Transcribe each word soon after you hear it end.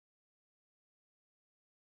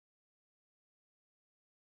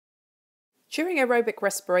During aerobic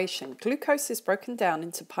respiration, glucose is broken down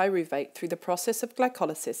into pyruvate through the process of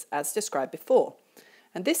glycolysis as described before,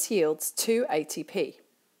 and this yields 2 ATP.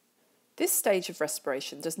 This stage of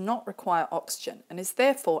respiration does not require oxygen and is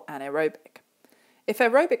therefore anaerobic. If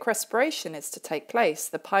aerobic respiration is to take place,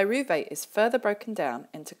 the pyruvate is further broken down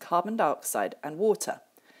into carbon dioxide and water,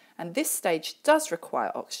 and this stage does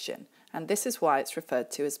require oxygen, and this is why it's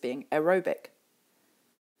referred to as being aerobic.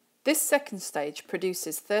 This second stage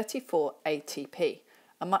produces 34 ATP,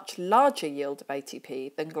 a much larger yield of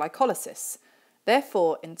ATP than glycolysis.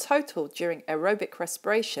 Therefore, in total, during aerobic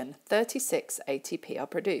respiration, 36 ATP are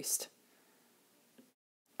produced.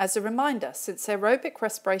 As a reminder, since aerobic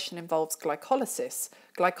respiration involves glycolysis,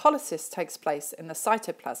 glycolysis takes place in the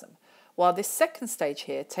cytoplasm, while this second stage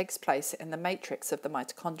here takes place in the matrix of the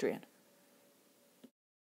mitochondrion.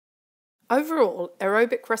 Overall,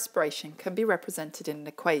 aerobic respiration can be represented in an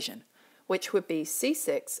equation, which would be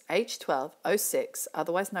C6H12O6,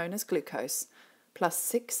 otherwise known as glucose, plus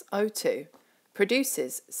 6O2,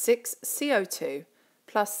 produces 6CO2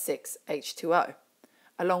 plus 6H2O,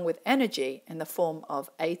 along with energy in the form of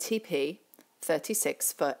ATP,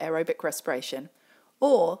 36 for aerobic respiration,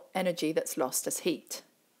 or energy that's lost as heat.